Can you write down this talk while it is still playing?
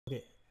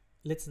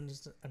let's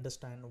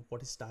understand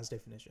what is task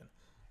definition.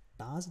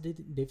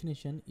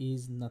 Definition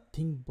is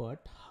nothing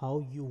but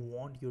how you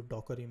want your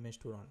Docker image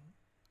to run,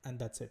 and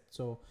that's it.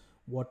 So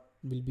what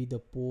will be the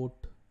port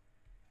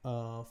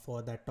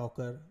for that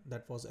Docker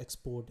that was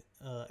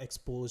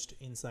exposed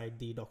inside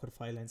the Docker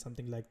file and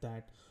something like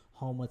that,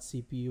 how much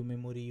CPU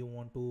memory you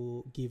want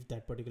to give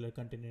that particular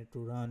container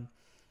to run,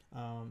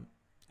 um,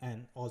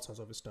 and all sorts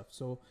of stuff.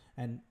 So,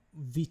 and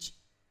which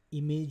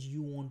image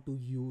you want to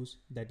use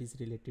that is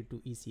related to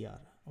ECR.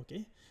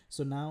 Okay,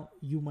 so now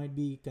you might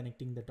be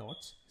connecting the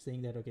dots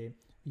saying that, okay,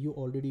 you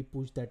already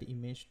pushed that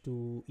image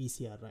to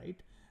ECR,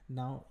 right?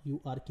 Now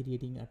you are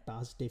creating a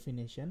task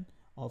definition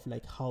of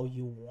like how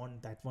you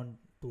want that one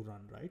to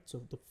run, right?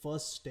 So the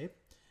first step,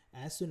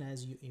 as soon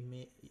as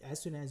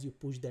you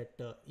push that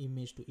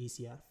image to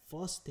ECR,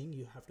 first thing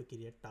you have to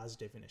create task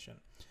definition.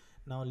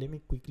 Now let me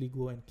quickly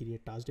go and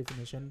create task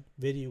definition,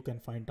 where you can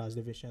find task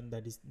definition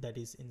that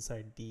is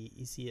inside the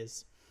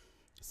ECS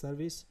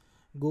service.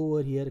 Go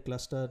over here,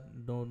 cluster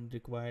don't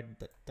required,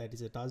 that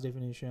is a task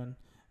definition,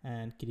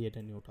 and create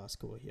a new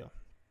task over here.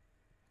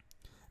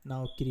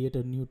 Now create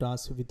a new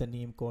task with a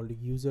name called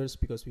users,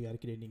 because we are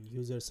creating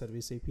user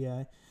service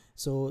API.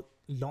 So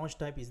launch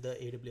type is the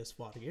AWS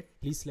Fargate.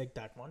 Please select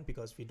that one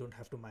because we don't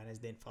have to manage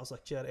the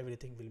infrastructure.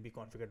 Everything will be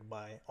configured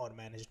by or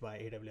managed by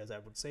AWS, I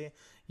would say.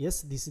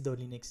 Yes, this is the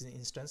Linux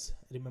instance.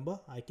 Remember,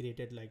 I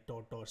created like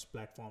 .torch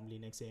platform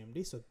Linux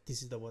AMD. So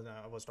this is the one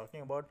I was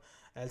talking about.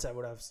 Else I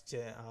would have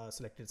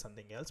selected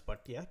something else,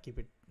 but yeah, keep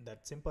it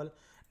that simple.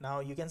 Now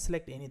you can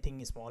select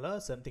anything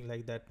smaller, something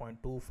like that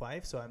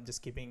 0.25. So I'm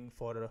just keeping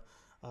for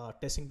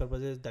testing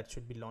purposes that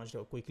should be launched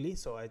quickly.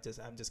 So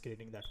I'm just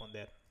creating that one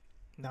there.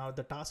 Now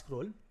the task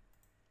role,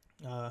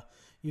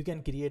 you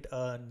can create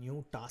a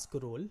new task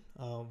role,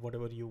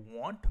 whatever you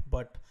want,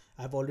 but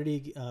I've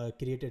already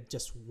created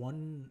just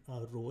one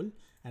role,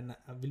 and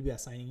I will be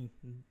assigning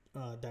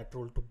that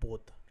role to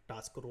both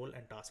task role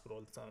and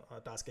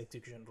task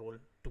execution role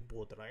to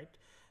both, right?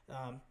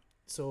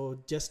 So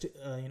just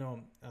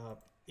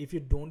if you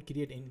don't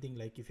create anything,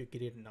 like if you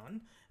create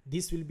none,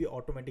 this will be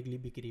automatically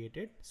be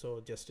created.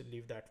 So just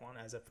leave that one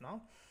as of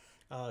now.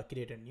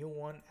 Create a new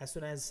one. As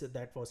soon as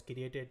that was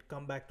created,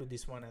 come back to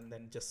this one and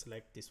then just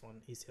select this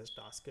one, ECS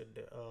task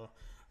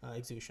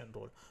execution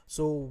role.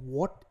 So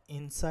what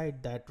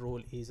inside that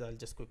role is, I'll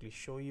just quickly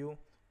show you,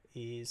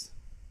 is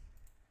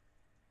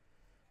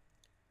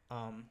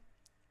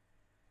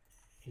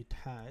it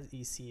has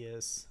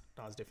ECS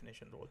task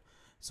definition role.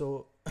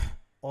 So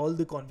all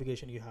the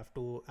configuration you have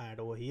to add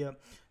over here.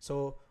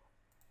 So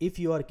if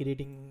you are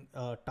creating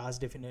a task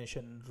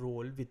definition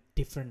role with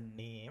different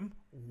name,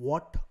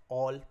 what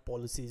all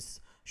policies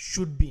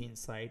should be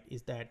inside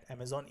is that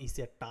Amazon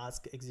ECR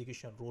task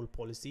execution role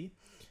policy.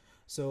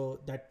 So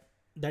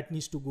that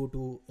needs to go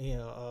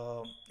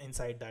to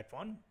inside that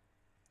one,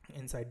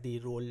 inside the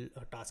role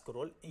task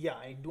role. Yeah,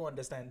 I do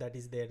understand that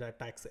is there a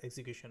task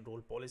execution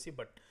role policy,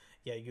 but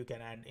yeah, you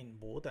can add in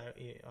both,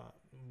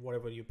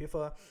 whatever you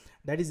prefer.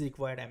 That is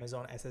required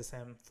Amazon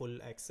SSM full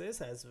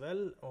access as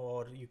well,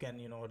 or you can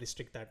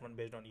restrict that one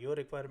based on your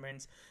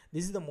requirements.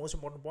 This is the most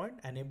important point,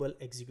 enable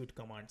execute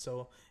command.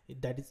 So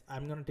that is,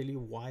 I'm going to tell you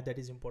why that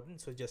is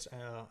important. So just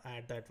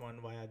add that one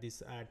via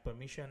this add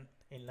permission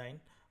inline,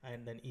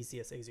 and then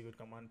ECS execute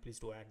command, please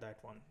do add that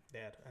one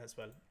there as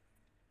well.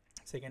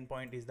 Second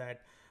point is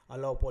that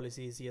allow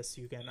policies. Yes,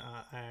 you can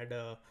add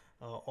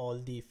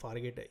all the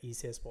Fargate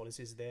ECS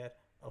policies there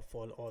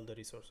for all the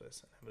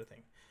resources and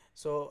everything.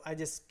 So I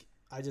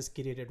just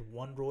created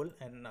one role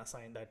and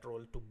assigned that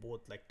role to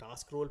both, like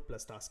task role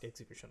plus task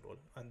execution role,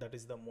 and that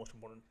is the most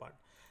important part.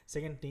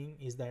 Second thing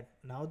is that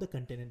now the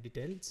container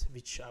details,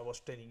 which I was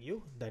telling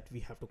you, that we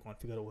have to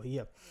configure over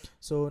here.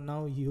 So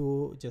now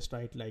you just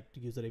write like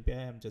user API.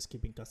 I'm just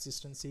keeping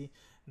consistency.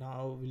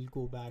 Now we'll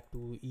go back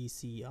to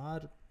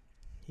ECR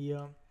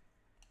here,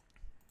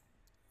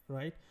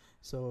 right?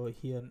 So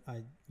here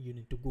you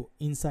need to go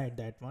inside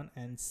that one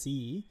and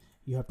see,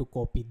 you have to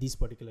copy this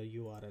particular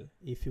URL.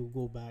 If you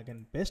go back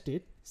and paste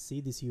it,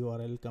 see this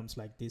URL comes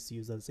like this,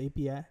 users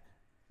API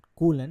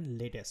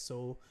latest.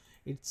 So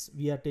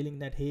we are telling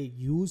that, hey,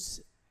 use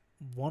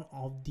one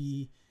of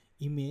the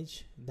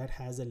image that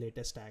has a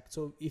latest tag.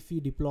 So if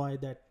you deploy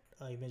that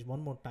image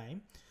one more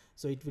time,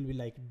 so it will be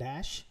like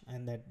dash,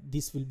 and that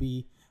this will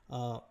be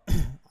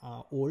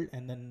old,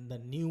 and then the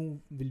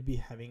new will be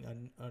having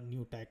a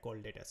new tag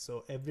called latest.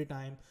 So every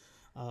time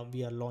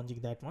we are launching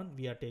that one,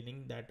 we are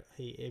telling that,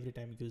 hey, every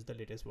time use the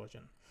latest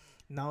version.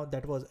 Now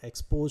that was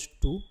exposed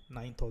to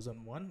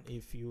 9001,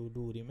 if you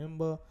do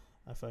remember.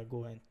 If I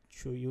go and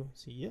show you,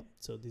 see here,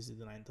 so this is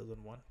the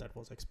 9001 that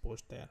was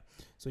exposed there.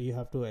 So you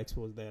have to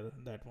expose there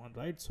that one,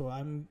 right? So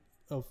I'm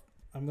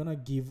gonna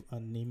give a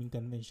naming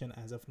convention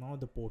as of now,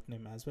 the port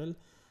name as well,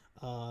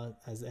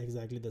 as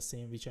exactly the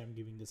same which I'm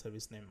giving the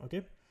service name.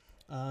 Okay,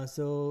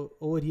 so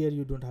over here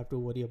you don't have to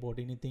worry about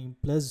anything.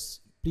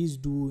 Plus please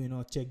do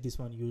check this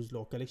one, use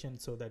log collection,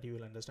 so that you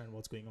will understand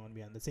what's going on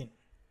behind the scene.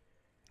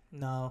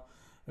 Now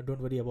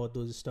don't worry about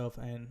those stuff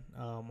and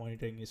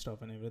monitoring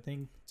stuff and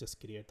everything, just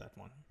create that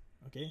one.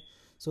 Okay,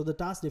 So the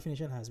task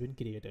definition has been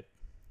created,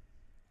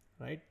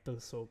 right?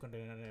 So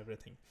container and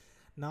everything.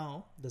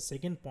 Now the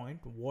second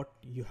point, what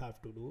you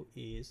have to do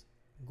is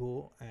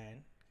go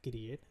and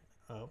create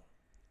a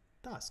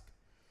task.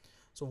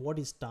 So what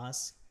is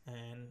task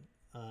and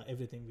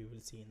everything we will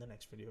see in the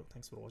next video.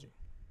 Thanks for watching.